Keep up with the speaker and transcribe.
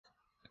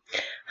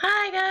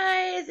Hi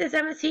guys, it's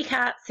MSC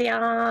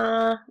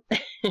Katsia.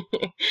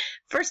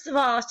 First of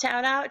all,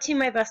 shout out to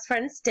my best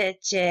friend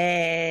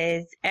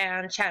Stitches,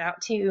 and shout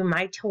out to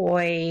my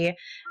toy,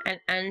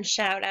 and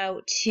shout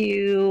out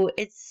to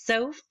it's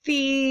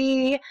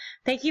Sophie.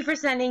 Thank you for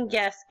sending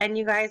gifts. And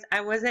you guys,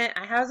 I wasn't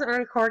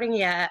recording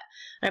yet.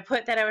 I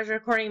put that I was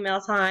recording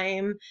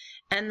Mailtime,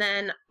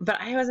 but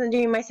I wasn't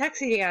doing my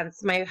sexy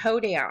dance, my hoe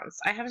dance.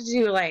 I have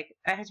to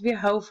be a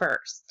hoe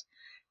first.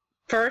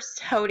 First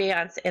hoe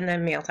dance and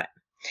then Mailtime.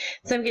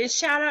 So I'm going to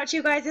shout out to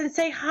you guys and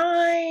say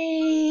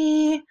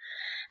hi.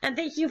 And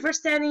thank you for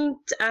sending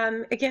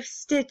a gift,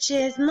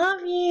 Stitches. Love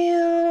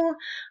you.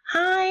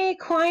 Hi,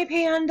 Kwai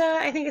Panda.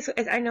 I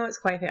know it's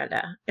Kwai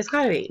Panda. It's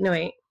got to be. No,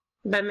 wait.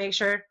 But make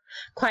sure.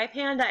 Kwai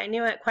Panda. I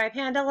knew it. Kwai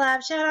Panda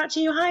love. Shout out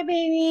to you. Hi,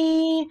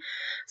 baby.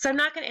 So I'm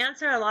not going to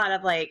answer a lot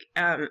of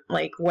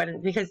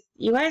because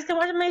you guys can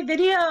watch my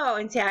video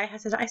and see I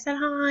said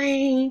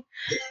hi.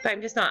 But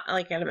I'm just not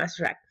going to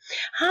message back.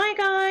 Hi,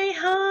 guy.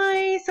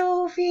 Hi,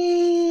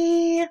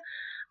 Sophie.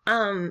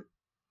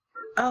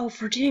 Oh,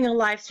 for doing a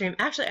live stream.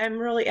 Actually, I'm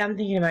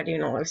thinking about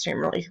doing a live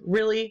stream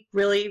really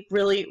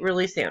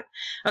soon.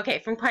 Okay,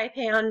 from Kwai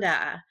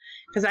Panda.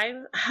 Because I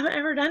haven't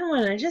ever done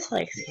one. I just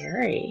like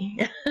scary.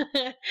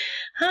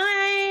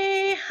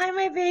 Hi,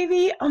 my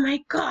baby. Oh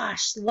my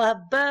gosh, love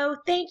Bo.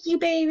 Thank you,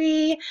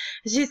 baby.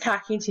 She's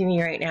talking to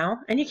me right now.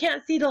 And you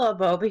can't see the love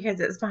Bo because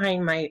it's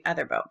behind my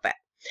other bow. But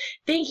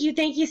thank you,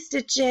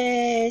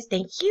 Stitches.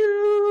 Thank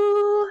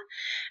you.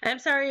 I'm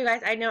sorry, you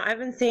guys. I know I've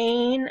been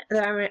saying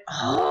that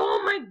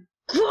oh my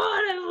God,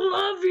 I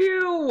love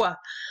you.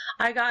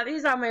 I got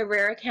these on my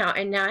rare account,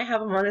 and now I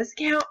have them on this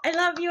account. I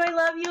love you.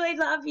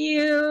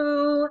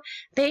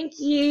 Thank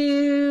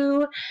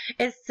you.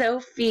 It's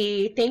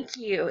Sophie. Thank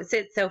you.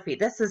 It's Sophie.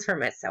 This is from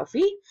Miss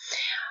Sophie.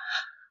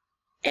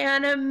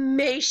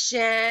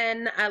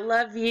 Animation. I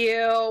love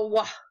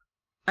you.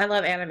 I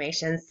love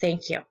animations.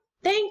 Thank you.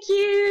 Thank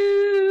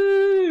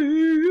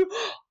you.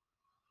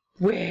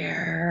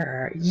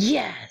 Where?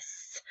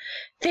 Yes.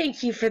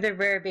 Thank you for the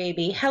rare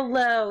baby.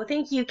 Hello.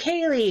 Thank you,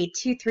 Kaylee.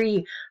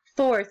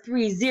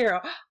 23430.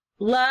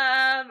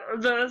 Love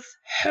this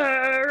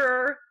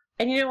hair.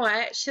 And you know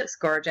what? She looks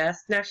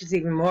gorgeous. Now she's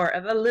even more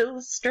of a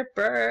little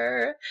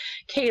stripper.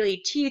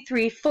 Kaylee,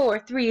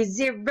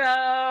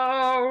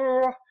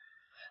 23430.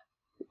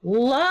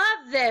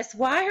 Love this.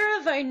 Why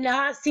have I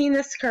not seen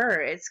the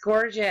skirt? It's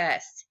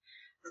gorgeous.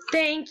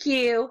 Thank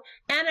you.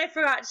 And I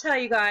forgot to tell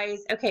you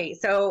guys. Okay,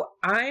 so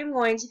I'm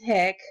going to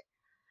pick.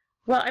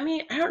 Well, I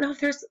mean, I don't know if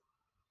there's.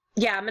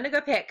 Yeah, I'm going to go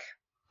pick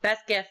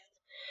best gift.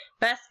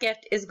 Best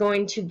gift is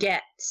going to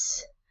get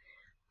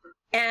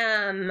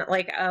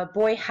like a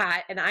boy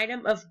hat, an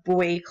item of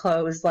boy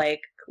clothes,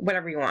 like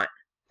whatever you want.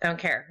 I don't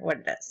care what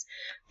it is.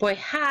 Boy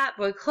hat,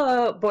 boy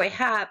clothes, boy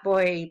hat,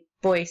 boy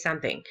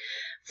something.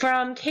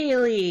 From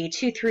Kaylee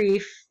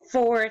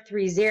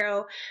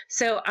 23430.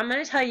 So I'm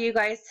going to tell you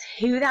guys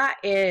who that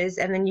is,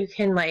 and then you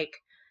can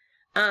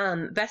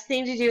best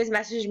thing to do is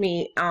message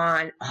me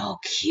on, oh,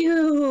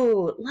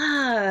 cute,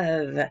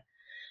 love.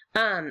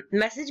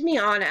 Message me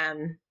on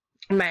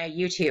my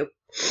YouTube,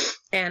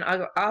 and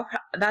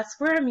that's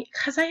where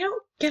because I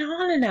don't get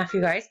on enough, you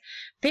guys.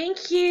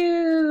 Thank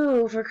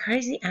you for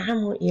Crazy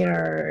Animal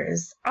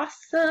Eaters.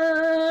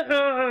 Awesome.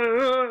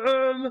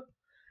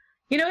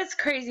 You know, it's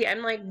crazy.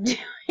 I'm like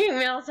doing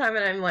Mailtime,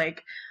 and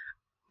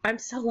I'm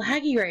so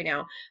laggy right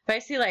now. But I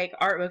see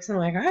art books, and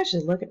I'm like, I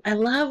should look at. I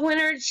love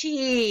Winter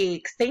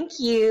Cheeks. Thank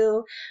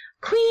you,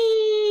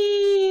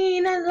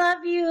 Queen. I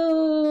love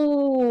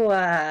you.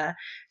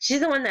 She's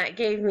the one that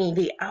gave me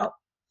the. Oh,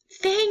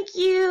 thank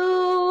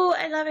you.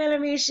 I love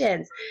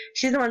animations.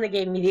 She's the one that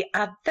gave me the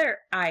other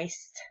icy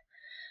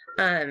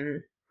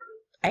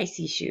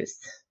shoes.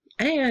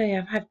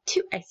 I have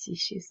 2 icy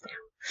shoes now.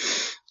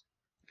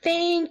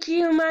 Thank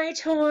you, my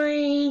toy.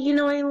 You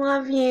know I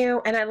love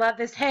you. And I love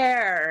this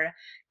hair.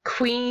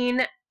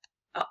 Queen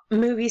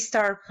movie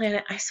star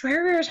planet. I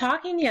swear we were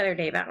talking the other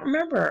day, but I don't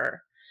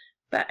remember.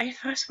 But I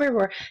swear we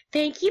were.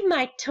 Thank you,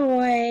 my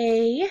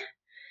toy.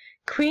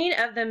 Queen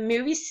of the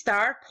movie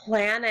star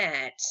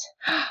planet.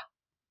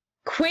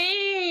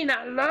 Queen,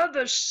 I love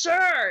the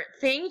shirt.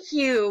 Thank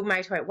you,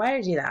 my toy. Why did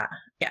I do that?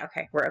 Yeah,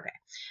 okay, we're okay.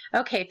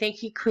 Okay,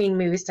 thank you, Queen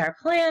movie star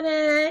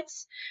planet.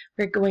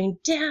 We're going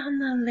down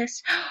the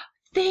list.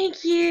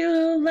 Thank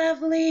you,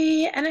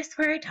 lovely. And I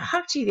swear I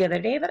talked to you the other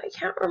day, but I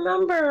can't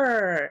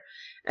remember.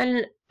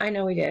 And I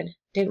know we did,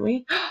 didn't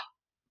we?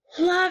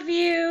 Love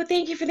you.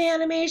 Thank you for the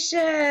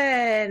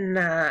animation.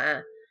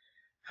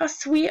 How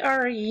sweet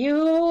are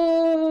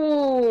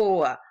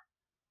you?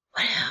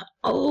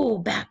 Oh,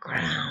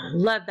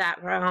 background. Love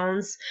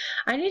backgrounds.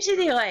 I need to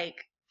do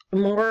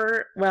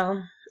more.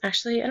 Well,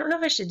 actually, I don't know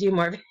if I should do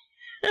more.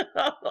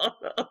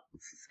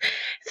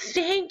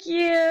 Thank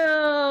you.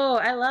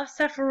 I love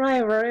stuff from my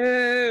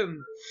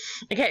room.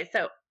 Okay,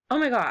 so oh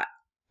my God,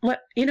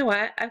 you know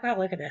what? I've got to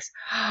look at this.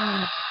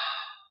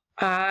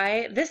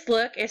 This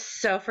look is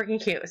so freaking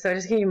cute. So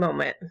just give me a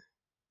moment.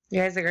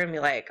 You guys are gonna be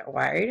like,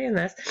 why are you doing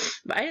this?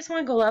 But I just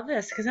want to go love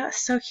this because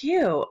that's so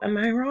cute. Am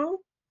I wrong?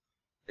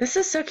 This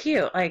is so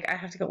cute. Like, I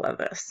have to go love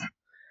this.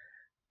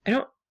 I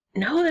don't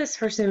know this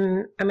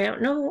person. I mean, I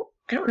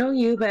don't know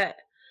you, but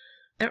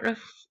I don't know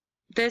if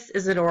this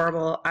is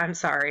adorable. I'm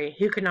sorry.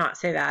 Who could not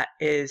say that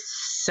is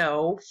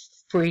so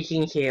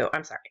freaking cute?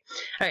 I'm sorry.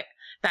 Okay,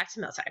 back to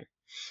Mailtime.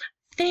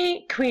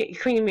 Thank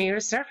Queen Me to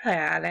Star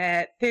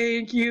Planet.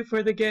 Thank you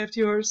for the gift.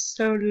 You're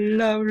so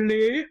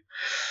lovely.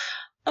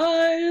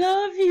 I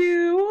love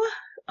you.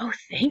 Oh,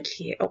 thank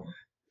you.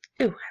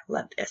 Ooh, I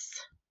love this.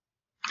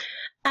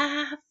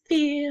 I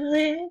feel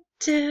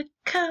it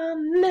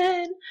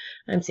coming.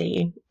 I'm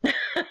singing.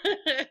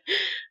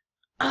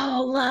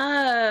 Oh,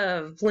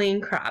 love.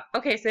 Bling crop.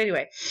 Okay, so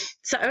anyway,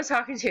 so I was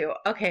talking to,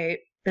 okay,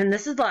 and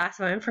this is the last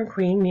one from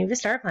Queen Move the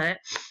Star Planet.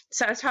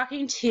 So I was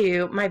talking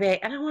to my bae,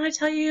 and I want to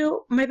tell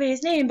you my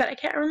bae's name, but I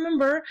can't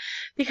remember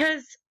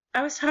because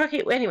I was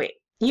talking, anyway,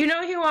 you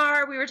know who you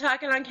are. We were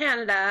talking on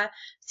Canada,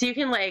 so you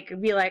can like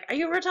be like,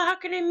 you were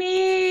talking to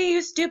me,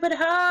 you stupid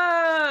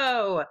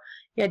hoe,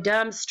 you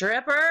dumb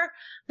stripper.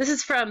 This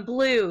is from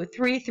Blue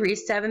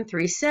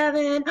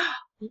 33737.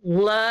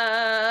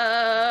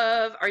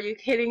 Love. Are you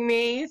kidding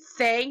me?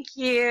 Thank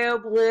you,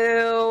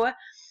 Blue.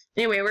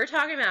 Anyway, we're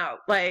talking about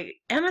like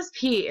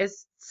MSP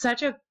is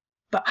such a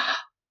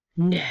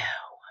no.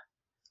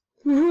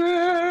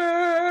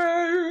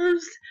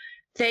 Words.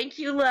 Thank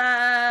you,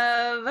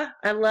 love.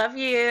 I love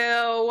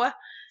you.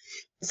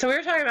 So we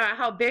were talking about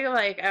how big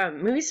like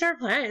Movie Star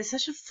Planet is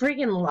such a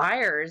freaking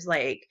liars.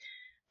 Like,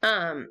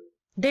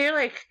 they're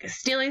like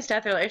stealing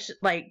stuff. They're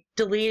like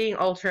deleting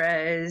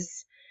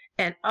ultras.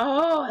 And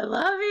oh, I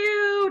love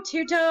you,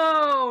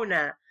 Two-Tone.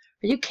 Are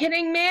you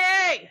kidding me?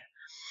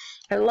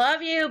 I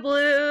love you,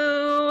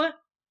 Blue. And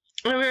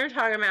we were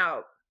talking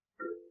about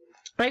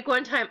like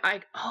one time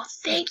oh,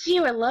 thank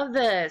you. I love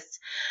this.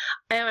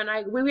 And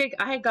I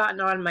had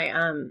gotten on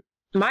my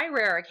my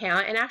Rare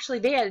account, and actually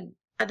they had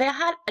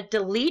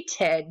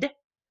deleted,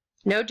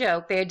 no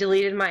joke, they had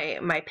deleted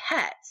my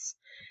pets.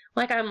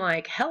 Like, I'm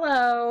like,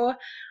 hello.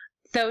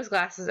 Those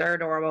glasses are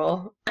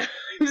adorable. I'm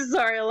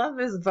sorry, I love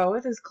this bow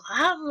with his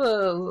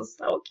glasses.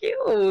 So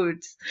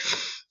cute.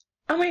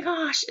 Oh my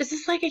gosh, is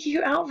this like a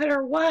cute outfit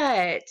or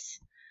what?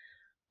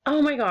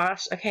 Oh my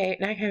gosh. Okay,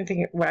 now I can't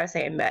think what I was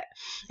saying, but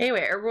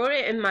anyway, I wrote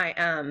it in my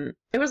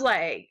it was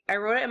like I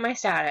wrote it in my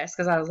status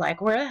because I was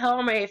like, where the hell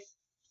are my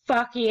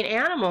fucking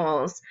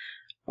animals?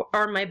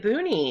 Or my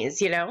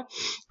boonies, you know?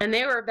 And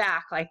they were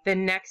back like the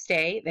next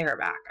day. They were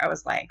back. I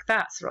was like,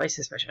 that's really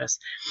suspicious.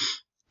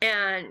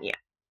 And yeah,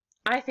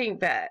 I think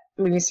that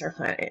Movie Star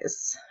Planet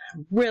is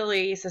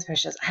really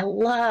suspicious. I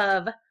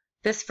love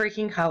this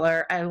freaking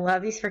color. I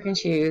love these freaking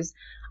shoes.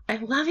 I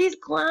love these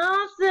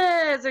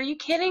glasses. Are you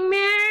kidding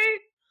me?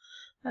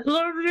 I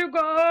love you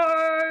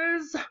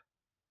guys.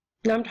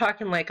 Now I'm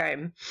talking like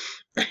I'm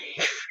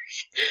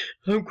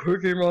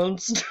Cookie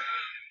Monster.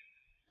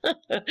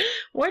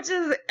 Which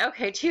is,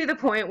 okay, to the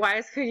point, why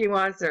is Cookie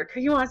Monster?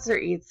 Cookie Monster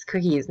eats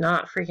cookies,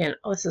 not freaking,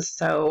 oh, this is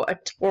so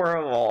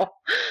adorable.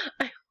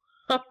 I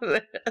love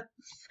this.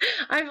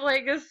 I feel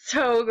like this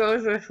so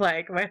goes with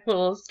like my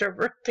little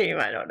stripper theme.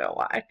 I don't know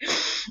why.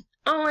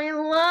 Oh, I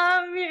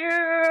love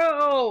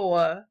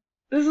you.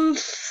 This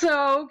is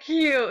so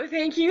cute.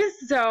 Thank you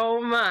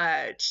so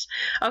much.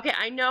 Okay,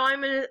 I know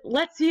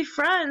let's be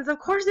friends. Of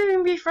course we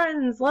can be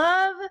friends,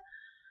 love.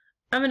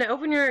 I'm going to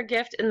open your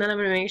gift, and then I'm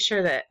going to make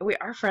sure that we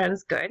are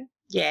friends. Good.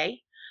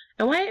 Yay.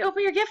 And why did I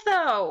open your gift,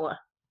 though?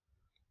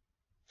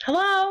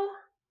 Hello?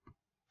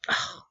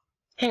 Oh,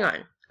 hang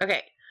on.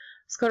 Okay.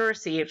 Let's go to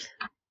received.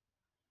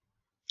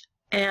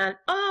 And,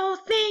 oh,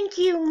 thank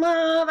you,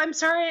 love. I'm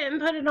sorry I didn't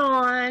put it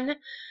on,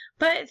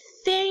 but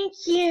thank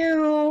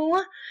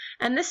you.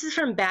 And this is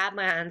from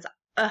Badlands.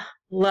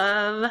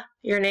 Love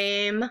your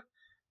name.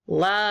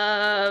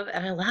 Love.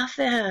 And I love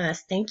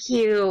this. Thank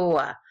you.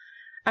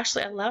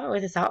 Actually, I love it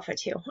with this outfit,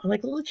 too. I'm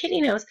like, little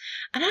kitty nose.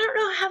 And I don't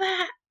know how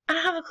that, I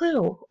don't have a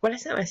clue what I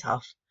sent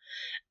myself.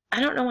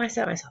 I don't know why I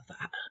sent myself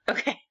that.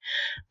 Okay.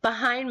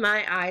 Behind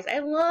my eyes. I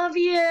love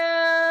you.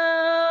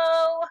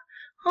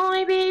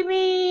 Hi,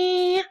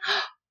 baby.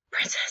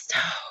 Princess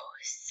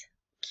Toes.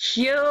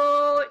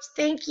 Cute.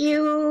 Thank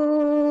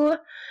you.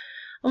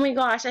 Oh my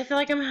gosh. I feel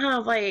like I'm going to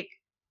have like,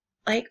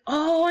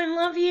 oh, I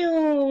love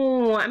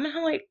you. I'm going to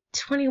have like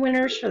 20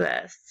 winners for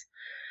this.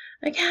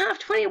 I can have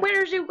 20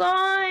 winners, you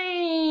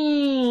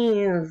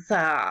guys.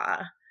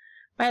 By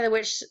the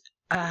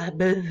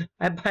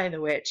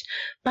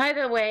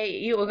way,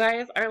 you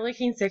guys are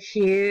looking so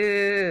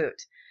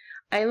cute.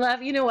 I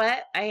love, you know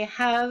what? I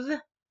have,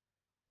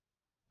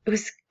 it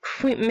was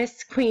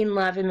Miss Queen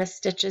Love and Miss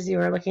Stitches.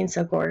 You are looking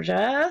so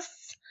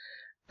gorgeous.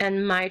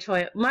 And my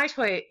toy,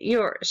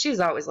 she's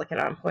always looking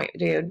on point,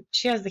 dude.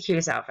 She has the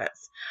cutest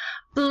outfits.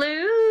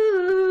 Blue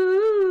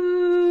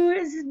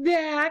is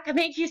back.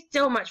 Thank you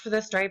so much for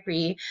the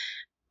stripey.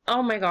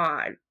 Oh my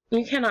god.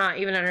 You cannot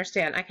even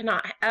understand. I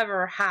cannot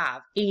ever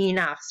have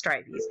enough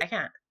stripies. I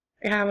can't.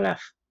 I have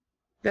enough.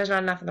 There's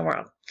not enough in the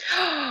world.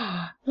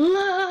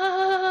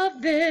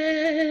 Love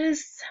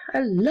this. I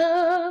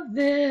love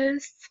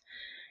this.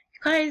 You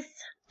guys,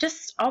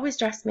 just always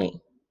dress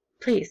me.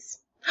 Please.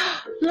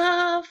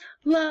 Love,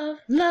 love,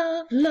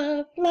 love,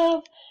 love,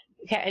 love.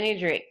 Okay, I need a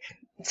drink.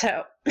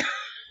 So,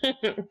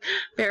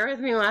 bear with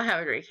me while I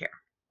have a drink here.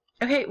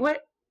 Okay,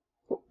 what?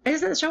 It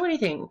doesn't show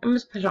anything. I'm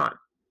just put it on.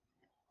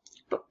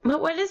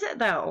 But what is it,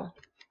 though?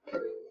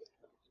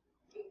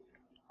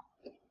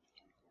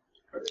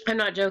 I'm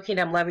not joking.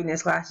 I'm loving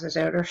these glasses.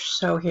 They're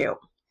so cute.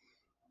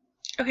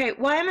 Okay,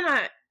 why am I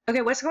not?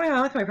 Okay, what's going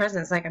on with my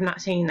presents? Like, I'm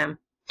not seeing them.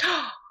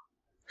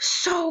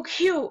 So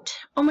cute.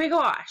 Oh my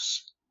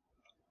gosh.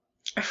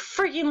 I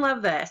freaking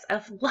love this. I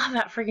love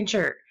that freaking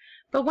shirt.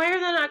 But why are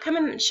they not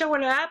coming and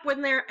showing up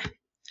when they're...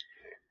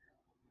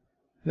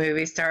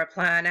 Movie Star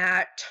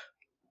Planet.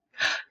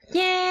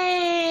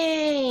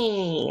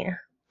 Yay!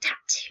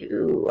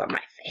 Tattoo on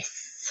my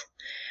face.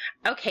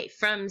 Okay,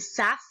 from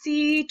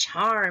Sassy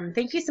Charm.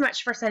 Thank you so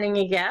much for sending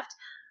a gift.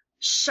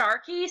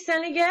 Sharky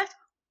sent a gift.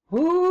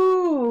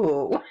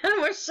 Ooh, what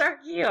was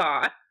Sharky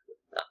on?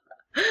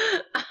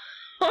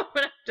 I'm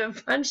gonna have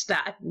to punch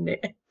that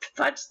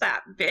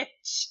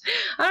bitch.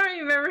 I don't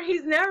even remember.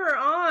 He's never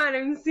on.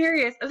 I'm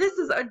serious. This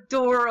is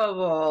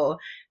adorable.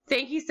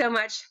 Thank you so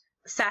much,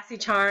 Sassy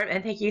Charm,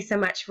 and thank you so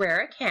much,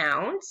 Rare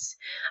Accounts.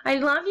 I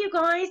love you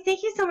guys.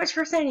 Thank you so much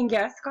for sending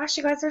gifts. Gosh,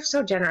 you guys are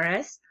so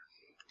generous.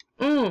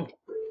 Thank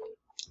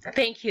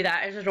you.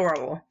 That is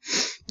adorable.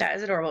 That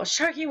is adorable.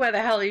 Sharky, what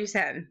the hell are you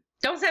sending?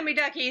 Don't send me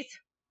duckies.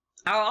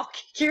 I'll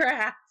kick your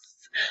ass.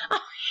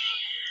 Oh,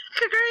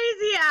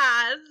 crazy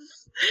ass.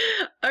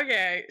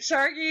 Okay,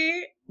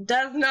 Sharky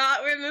does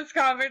not win this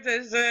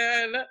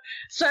competition.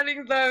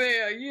 Sending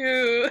something,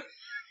 you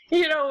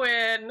don't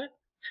win.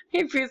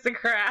 You piece of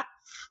crap.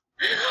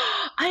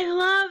 I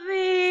love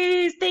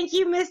these. Thank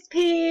you, Miss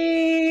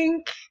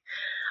Pink.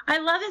 I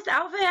love this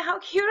outfit. How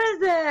cute is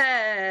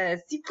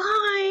this? You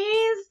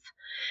guys.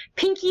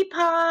 Pinkie Pie.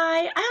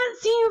 I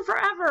haven't seen you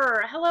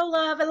forever. Hello,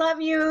 love. I love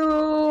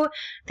you.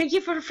 Thank you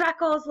for the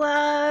freckles,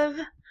 love.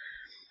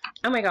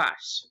 Oh my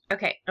gosh.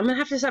 Okay, I'm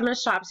gonna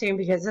stop soon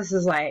because this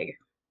is like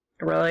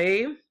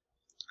really,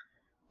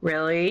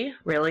 really,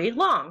 really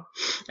long.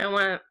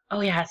 Oh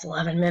yeah, it's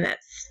 11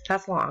 minutes.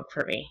 That's long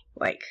for me.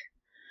 Like,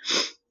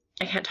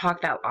 I can't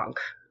talk that long.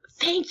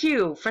 Thank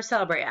you for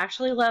celebrating. I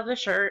actually love the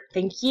shirt.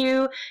 Thank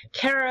you,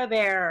 Cara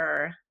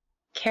Bear.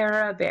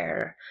 Cara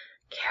Bear.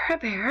 Cara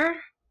Bear?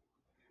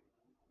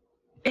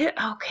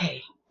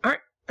 Okay.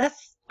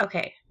 That's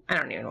okay. I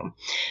don't even know.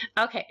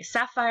 Okay,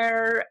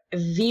 Sapphire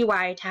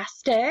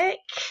VY-tastic.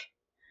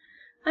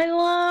 I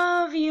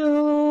love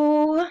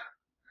you.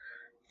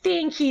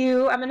 Thank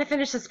you. I'm going to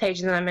finish this page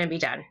and then I'm going to be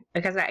done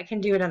because I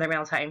can do another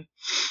mail time.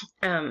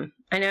 I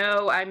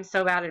know I'm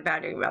so bad at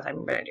doing mail time.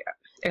 I'm going to do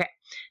it. Okay.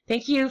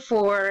 Thank you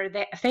for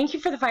the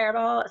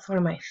fireball. It's one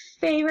of my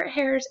favorite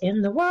hairs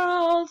in the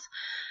world.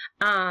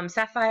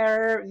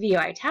 Sapphire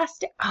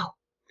VY-tastic. Oh,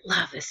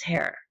 love this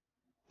hair.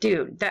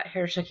 Dude, that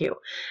hair's so cute.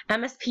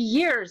 MSP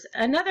Years,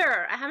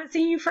 another. I haven't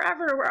seen you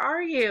forever. Where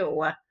are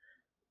you?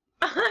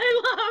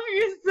 I love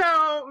you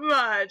so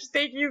much.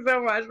 Thank you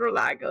so much for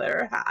that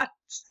glitter hat.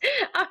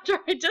 After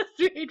I just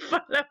made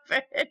fun of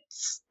it.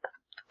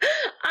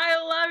 I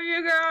love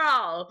you,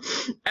 girl.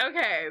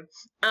 Okay.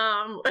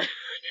 Now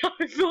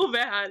I feel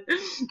bad.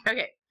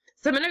 Okay.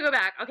 So I'm going to go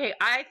back. Okay,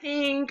 I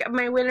think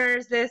my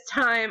winners this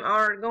time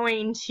are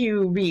going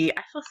to be...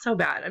 I feel so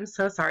bad. I'm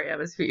so sorry,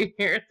 MSP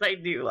Years. I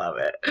do love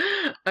it.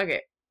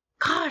 Okay.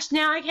 Gosh,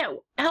 now I can't...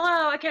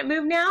 Hello, I can't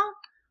move now?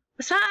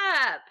 What's up?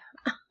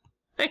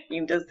 I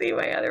need to see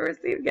my other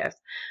received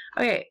gifts.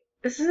 Okay,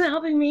 this isn't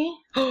helping me.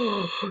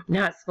 Oh,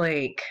 now it's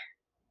blank.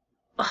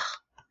 Oh,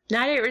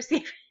 now I didn't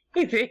receive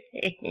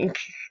anything.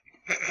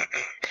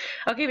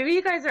 Okay, maybe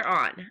you guys are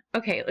on.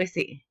 Okay, let's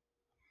see.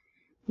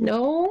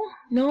 No?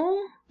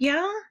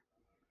 Yeah?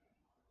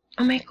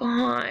 Oh my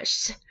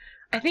gosh.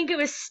 I think it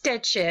was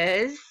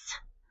Stitches.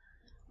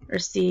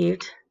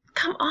 Received.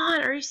 Come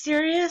on, are you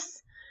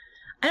serious?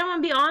 I don't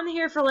want to be on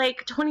here for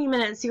like 20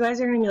 minutes. You guys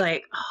are going to be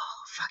like,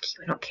 oh, fuck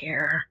you, I don't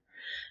care.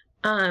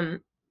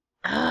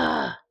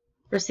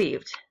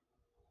 Received.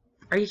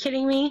 Are you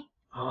kidding me?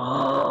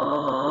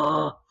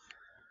 Oh.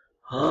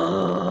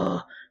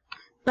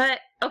 But,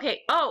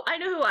 okay. Oh, I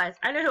know who it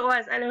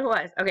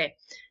was. Okay.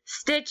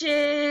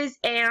 Stitches,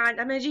 and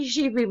I'm going to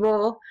GG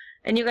people,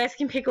 and you guys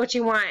can pick what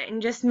you want, and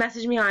just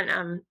message me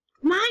on,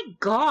 my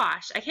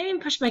gosh, I can't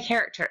even push my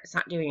character. It's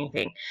not doing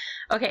anything.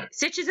 Okay,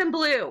 Stitches in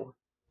Blue.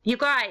 You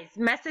guys,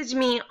 message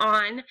me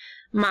on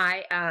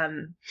my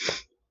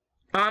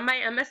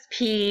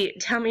MSP.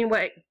 Tell me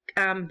what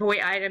boy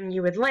item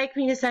you would like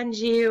me to send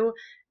you,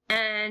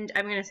 and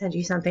I'm going to send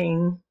you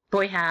something.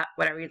 Boy hat,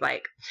 whatever you'd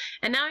like.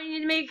 And now you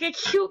need to make a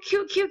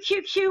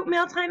cute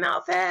mail time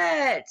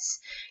outfit.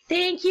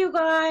 Thank you,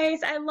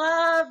 guys. I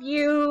love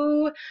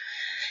you.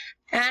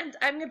 And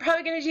I'm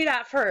probably going to do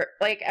that for,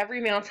 like, every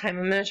mail time.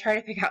 I'm going to try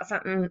to pick out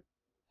something,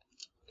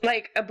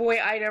 like a boy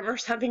item or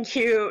something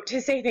cute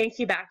to say thank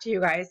you back to you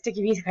guys, to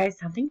give you guys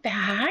something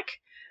back.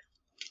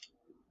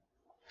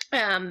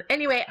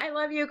 Anyway, I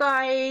love you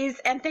guys.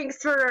 And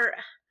thanks for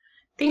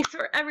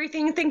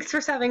everything. Thanks for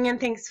subbing and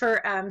thanks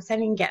for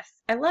sending gifts.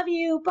 I love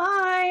you.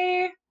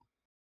 Bye.